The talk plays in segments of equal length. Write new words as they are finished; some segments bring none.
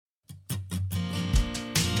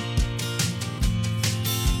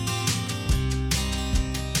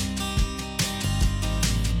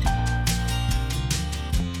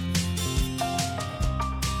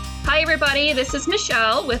Hi, everybody. This is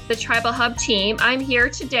Michelle with the Tribal Hub team. I'm here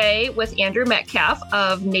today with Andrew Metcalf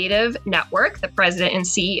of Native Network, the president and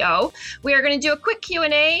CEO. We are going to do a quick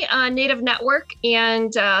Q&A on Native Network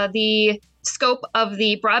and the scope of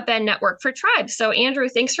the broadband network for tribes. So, Andrew,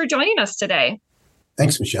 thanks for joining us today.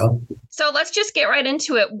 Thanks, Michelle. So let's just get right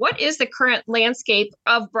into it. What is the current landscape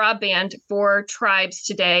of broadband for tribes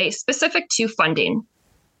today, specific to funding?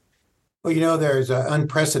 Well, there's an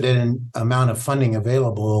unprecedented amount of funding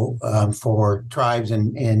available for tribes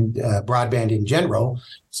and broadband in general.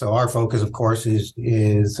 So our focus, of course,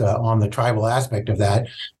 is on the tribal aspect of that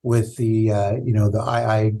with the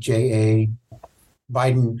IIJA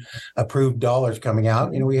Biden approved dollars coming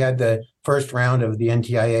out. We had the first round of the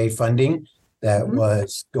NTIA funding that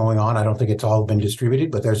was going on. I don't think it's all been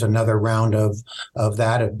distributed, but there's another round of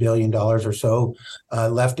that, $1 billion or so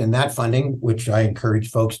left in that funding, which I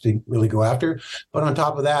encourage folks to really go after. But on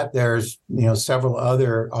top of that, there's several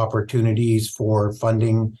other opportunities for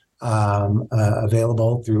funding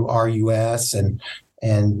available through RUS and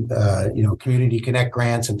Community Connect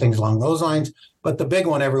grants and things along those lines. But the big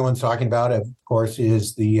one everyone's talking about, of course,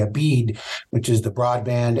 is the BEAD, which is the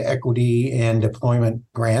Broadband Equity and Deployment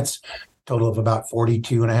Grants, total of about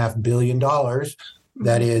 $42.5 billion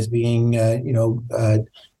that is being,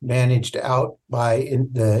 managed out by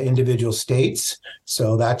the individual states.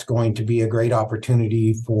 So that's going to be a great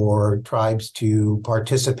opportunity for tribes to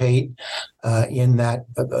participate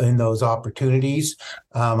in those opportunities.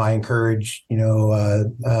 I encourage,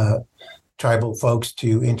 tribal folks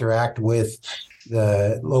to interact with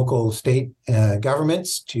the local state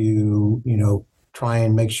governments to, try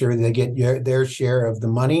and make sure they get their share of the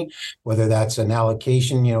money, whether that's an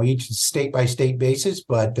allocation, each state by state basis,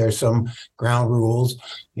 but there's some ground rules,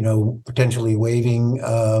 potentially waiving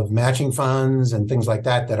of matching funds and things like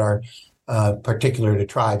that are particular to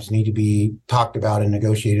tribes, need to be talked about and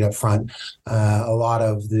negotiated up front. A lot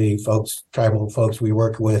of the tribal folks we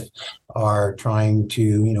work with are trying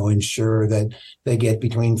to, ensure that they get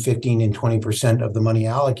between 15 and 20% of the money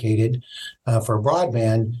allocated for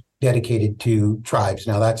broadband dedicated to tribes.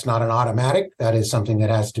 Now, that's not an automatic. That is something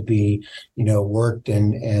that has to be, worked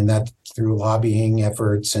and that's through lobbying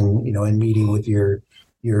efforts and, and meeting with your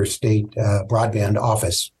state broadband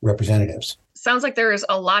office representatives. Sounds like there's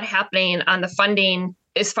a lot happening on the funding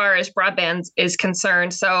as far as broadband is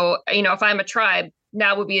concerned. So, if I'm a tribe,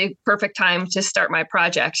 now would be a perfect time to start my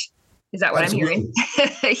project. Is that what Absolutely. I'm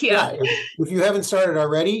hearing? Yeah. If you haven't started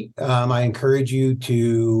already, I encourage you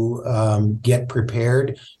to get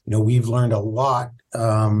prepared. We've learned a lot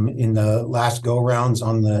in the last go-rounds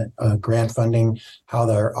on the grant funding, how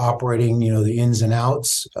they're operating, the ins and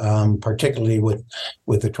outs, particularly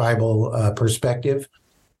with the tribal perspective.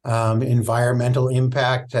 Environmental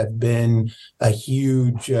impact have been a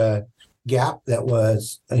huge gap that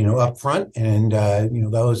was, up front. And,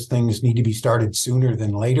 those things need to be started sooner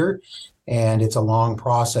than later. And it's a long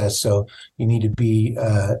process. So you need to be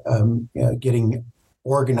getting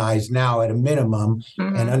organized now at a minimum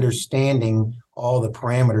and understanding all the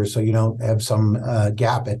parameters so you don't have some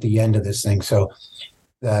gap at the end of this thing. So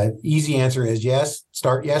the easy answer is yes,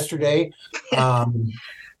 start yesterday.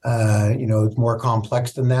 It's more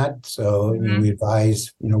complex than that. So we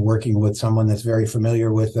advise, working with someone that's very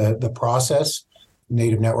familiar with the process.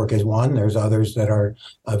 Native Network is one. There's others that are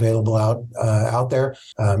available out there.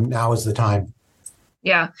 Now is the time.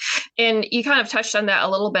 Yeah. And you kind of touched on that a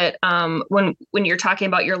little bit when you're talking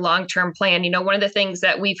about your long-term plan. One of the things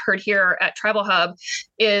that we've heard here at Tribal Hub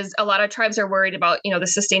is a lot of tribes are worried about, the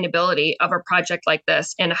sustainability of a project like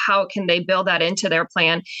this and how can they build that into their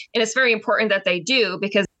plan. And it's very important that they do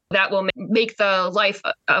because that will make the life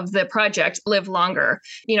of the project live longer.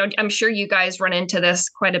 I'm sure you guys run into this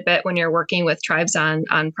quite a bit when you're working with tribes on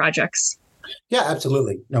projects. Yeah,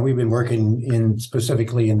 absolutely. Now, we've been working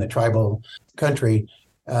specifically in the tribal country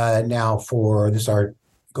now for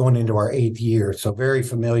going into our 8th year. So very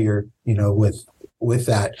familiar, with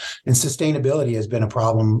that. And sustainability has been a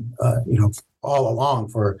problem, all along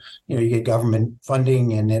for, you get government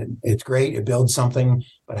funding and it's great. It builds something,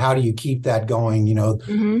 but how do you keep that going?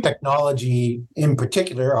 Technology in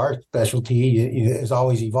particular, our specialty is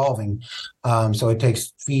always evolving. So it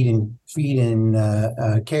takes feed and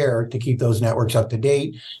care to keep those networks up to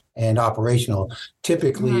date and operational.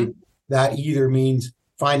 Typically, that either means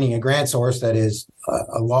finding a grant source that is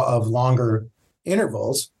a lot of longer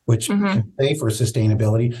intervals, which can pay for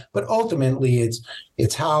sustainability, but ultimately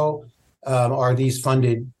it's how are these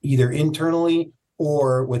funded either internally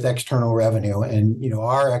or with external revenue. And,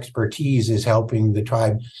 our expertise is helping the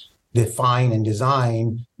tribe define and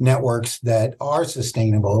design networks that are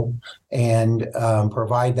sustainable and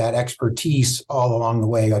provide that expertise all along the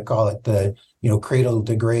way. I call it the cradle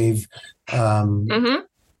to grave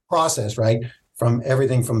process, right? From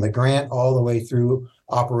everything from the grant all the way through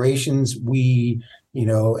operations. We,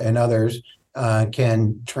 and others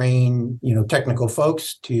can train, technical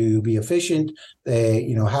folks to be efficient.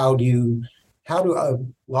 They, how do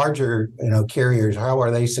larger, carriers, how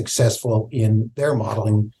are they successful in their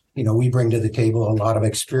modeling? We bring to the table a lot of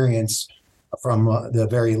experience from the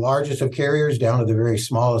very largest of carriers down to the very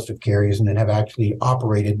smallest of carriers, and then have actually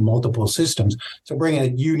operated multiple systems. So bringing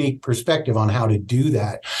a unique perspective on how to do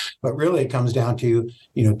that. But really it comes down to,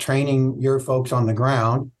 training your folks on the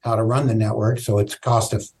ground, how to run the network so it's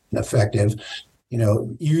cost effective,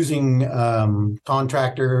 using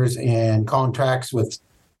contractors and contracts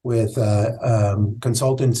with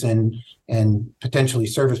consultants and potentially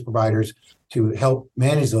service providers to help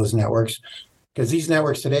manage those networks, because these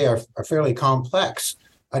networks today are fairly complex.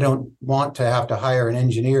 I don't want to have to hire an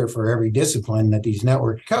engineer for every discipline that these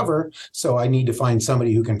networks cover. So I need to find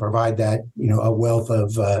somebody who can provide that, a wealth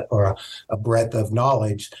of or a breadth of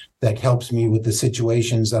knowledge that helps me with the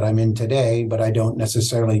situations that I'm in today, but I don't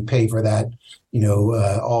necessarily pay for that,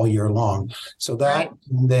 all year long. So that, right.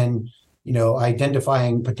 And then,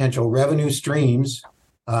 identifying potential revenue streams.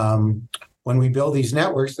 When we build these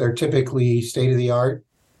networks, they're typically state-of-the-art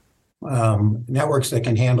networks that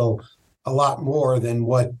can handle a lot more than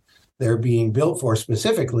what they're being built for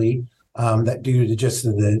specifically, that due to just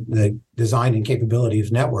the design and capability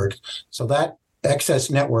of networks. So that excess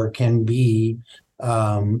network can be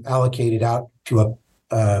allocated out to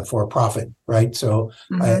for a profit, right? So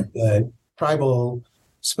tribal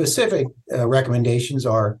specific recommendations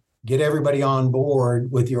are: get everybody on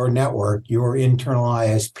board with your network, your internal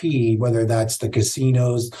ISP, whether that's the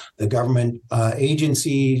casinos, the government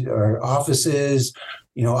agencies or offices,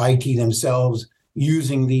 IT themselves,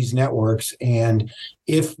 using these networks. And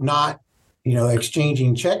if not,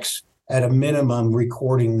 exchanging checks, at a minimum,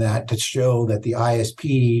 recording that to show that the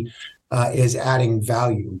ISP is adding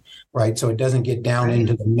value, right? So it doesn't get down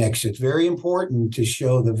into the mix. It's very important to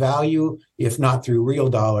show the value, if not through real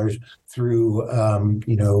dollars, through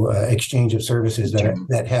exchange of services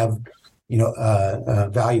that have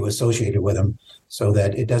value associated with them, so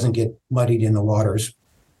that it doesn't get muddied in the waters.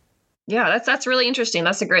 Yeah, that's really interesting.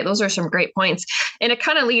 Those are some great points. And it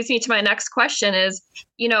kind of leads me to my next question is,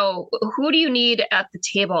 who do you need at the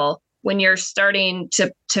table when you're starting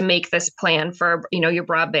to make this plan for, your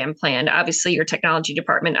broadband plan? Obviously your technology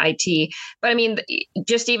department, IT, but I mean,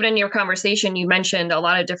 just even in your conversation, you mentioned a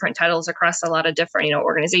lot of different titles across a lot of different,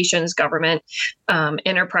 organizations, government,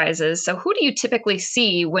 enterprises. So who do you typically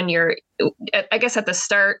see when you're, I guess, at the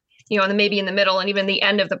start, and maybe in the middle and even the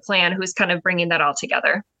end of the plan, who's kind of bringing that all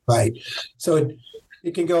together? Right. So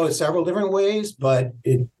it can go several different ways, but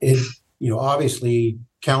it obviously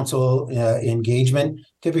council engagement.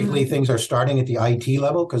 Typically, things are starting at the IT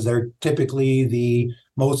level because they're typically the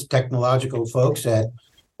most technological folks at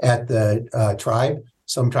the tribe.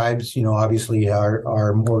 Some tribes, obviously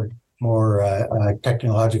are more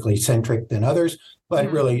technologically centric than others,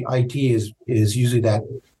 but really IT is usually that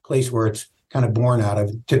place where it's kind of born out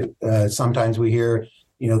of. Sometimes we hear,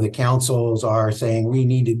 the councils are saying we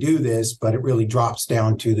need to do this, but it really drops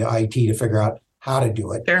down to the IT to figure out how to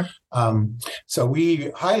do it. Sure. So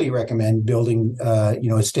we highly recommend building, a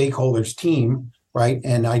stakeholders team, right,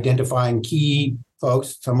 and identifying key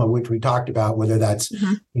folks, some of which we talked about, whether that's,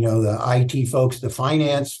 the IT folks, the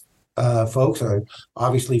finance folks are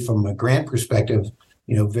obviously from a grant perspective,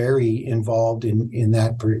 very involved in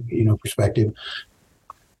that, perspective.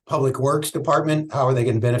 Public Works Department, how are they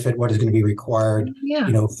going to benefit? What is going to be required,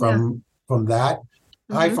 from that?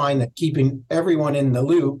 I find that keeping everyone in the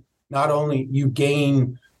loop, not only you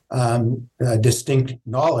gain distinct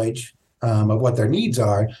knowledge of what their needs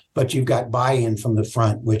are, but you've got buy-in from the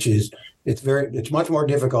front, which is it's much more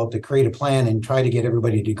difficult to create a plan and try to get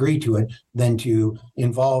everybody to agree to it than to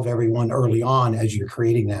involve everyone early on as you're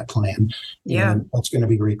creating that plan. What's going to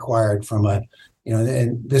be required from a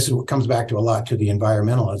and this comes back to a lot to the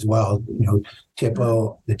environmental as well.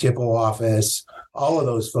 TIPO, the TIPO office, all of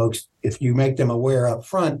those folks. If you make them aware up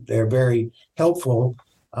front, they're very helpful.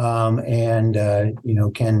 And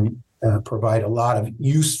can provide a lot of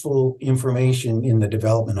useful information in the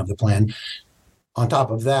development of the plan. On top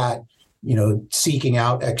of that, seeking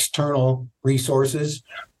out external resources,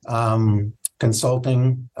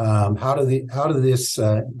 consulting. How do this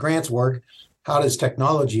grants work? How does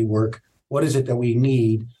technology work? What is it that we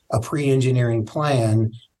need? A pre-engineering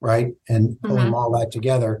plan, right? And pulling all that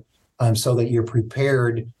together so that you're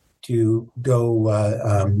prepared to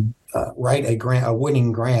go write a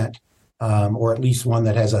winning grant, or at least one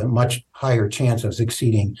that has a much higher chance of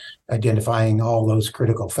succeeding, identifying all those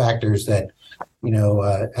critical factors that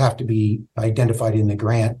have to be identified in the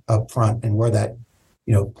grant up front, and where that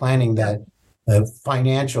planning that the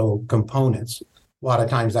financial components. A lot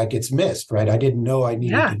of times that gets missed, right? I didn't know I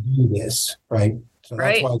needed to do this, right? So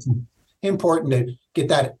that's why it's important to get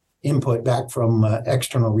that input back from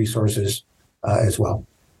external resources as well.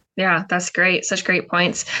 Yeah, that's great. Such great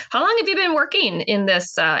points. How long have you been working in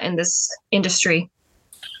this industry?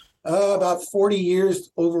 About 40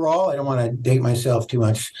 years overall. I don't want to date myself too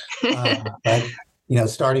much, but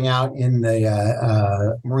starting out in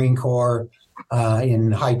the Marine Corps,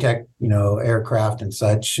 in high tech, aircraft and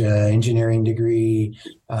such, engineering degree,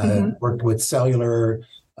 worked with cellular.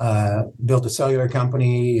 Built a cellular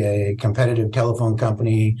company, a competitive telephone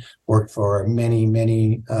company, worked for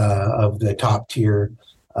many of the top tier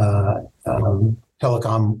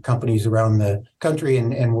telecom companies around the country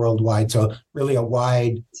and worldwide. So really a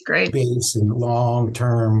wide base and long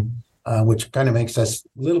term, which kind of makes us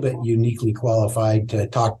a little bit uniquely qualified to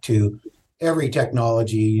talk to every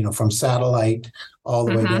technology, from satellite all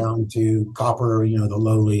the way down to copper, the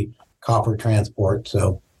lowly copper transport.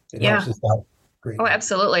 So it helps us out. Great. Oh,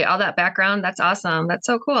 absolutely. All that background. That's awesome. That's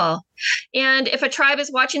so cool. And if a tribe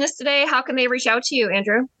is watching this today, how can they reach out to you,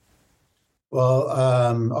 Andrew? Well,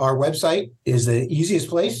 our website is the easiest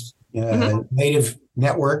place,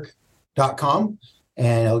 nativenetwork.com,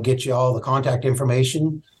 and it'll get you all the contact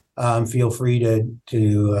information. Feel free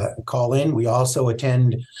to call in. We also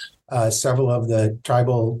attend several of the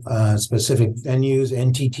tribal specific venues,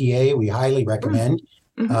 NTTA, we highly recommend.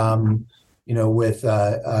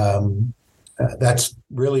 That's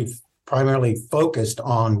really primarily focused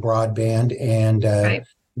on broadband and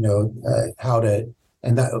how to,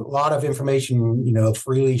 and a lot of information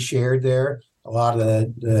freely shared there. A lot of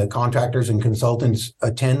the contractors and consultants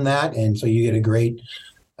attend that, and so you get a great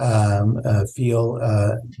feel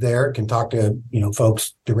there. Can talk to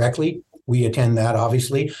folks directly. We attend that,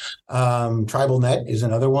 obviously. TribalNet is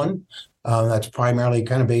another one. That's primarily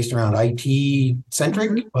kind of based around IT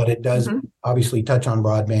centric, but it does obviously touch on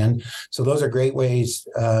broadband. So those are great ways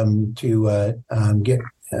to get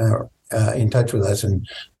in touch with us, and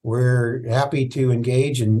we're happy to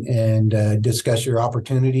engage and discuss your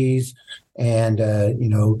opportunities and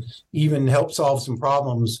even help solve some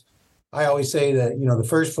problems. I always say that the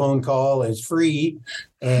first phone call is free,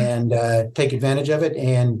 and take advantage of it,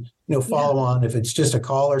 and follow on if it's just a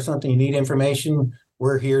call or something you need information.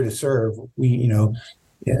 We're here to serve.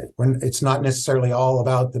 It's not necessarily all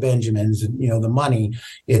about the Benjamins, the money.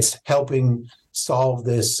 It's helping solve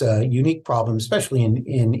this unique problem, especially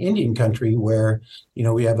in Indian country, where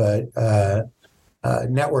we have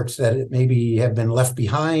networks that maybe have been left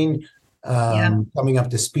behind, coming up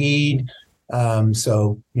to speed.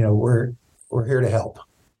 So we're here to help.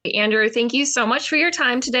 Andrew, thank you so much for your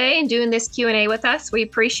time today and doing this Q&A with us. We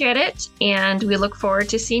appreciate it, and we look forward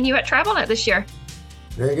to seeing you at TribalNet this year.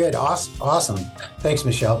 Very good. Awesome. Thanks,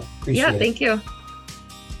 Michelle. Appreciate it. Yeah, thank you.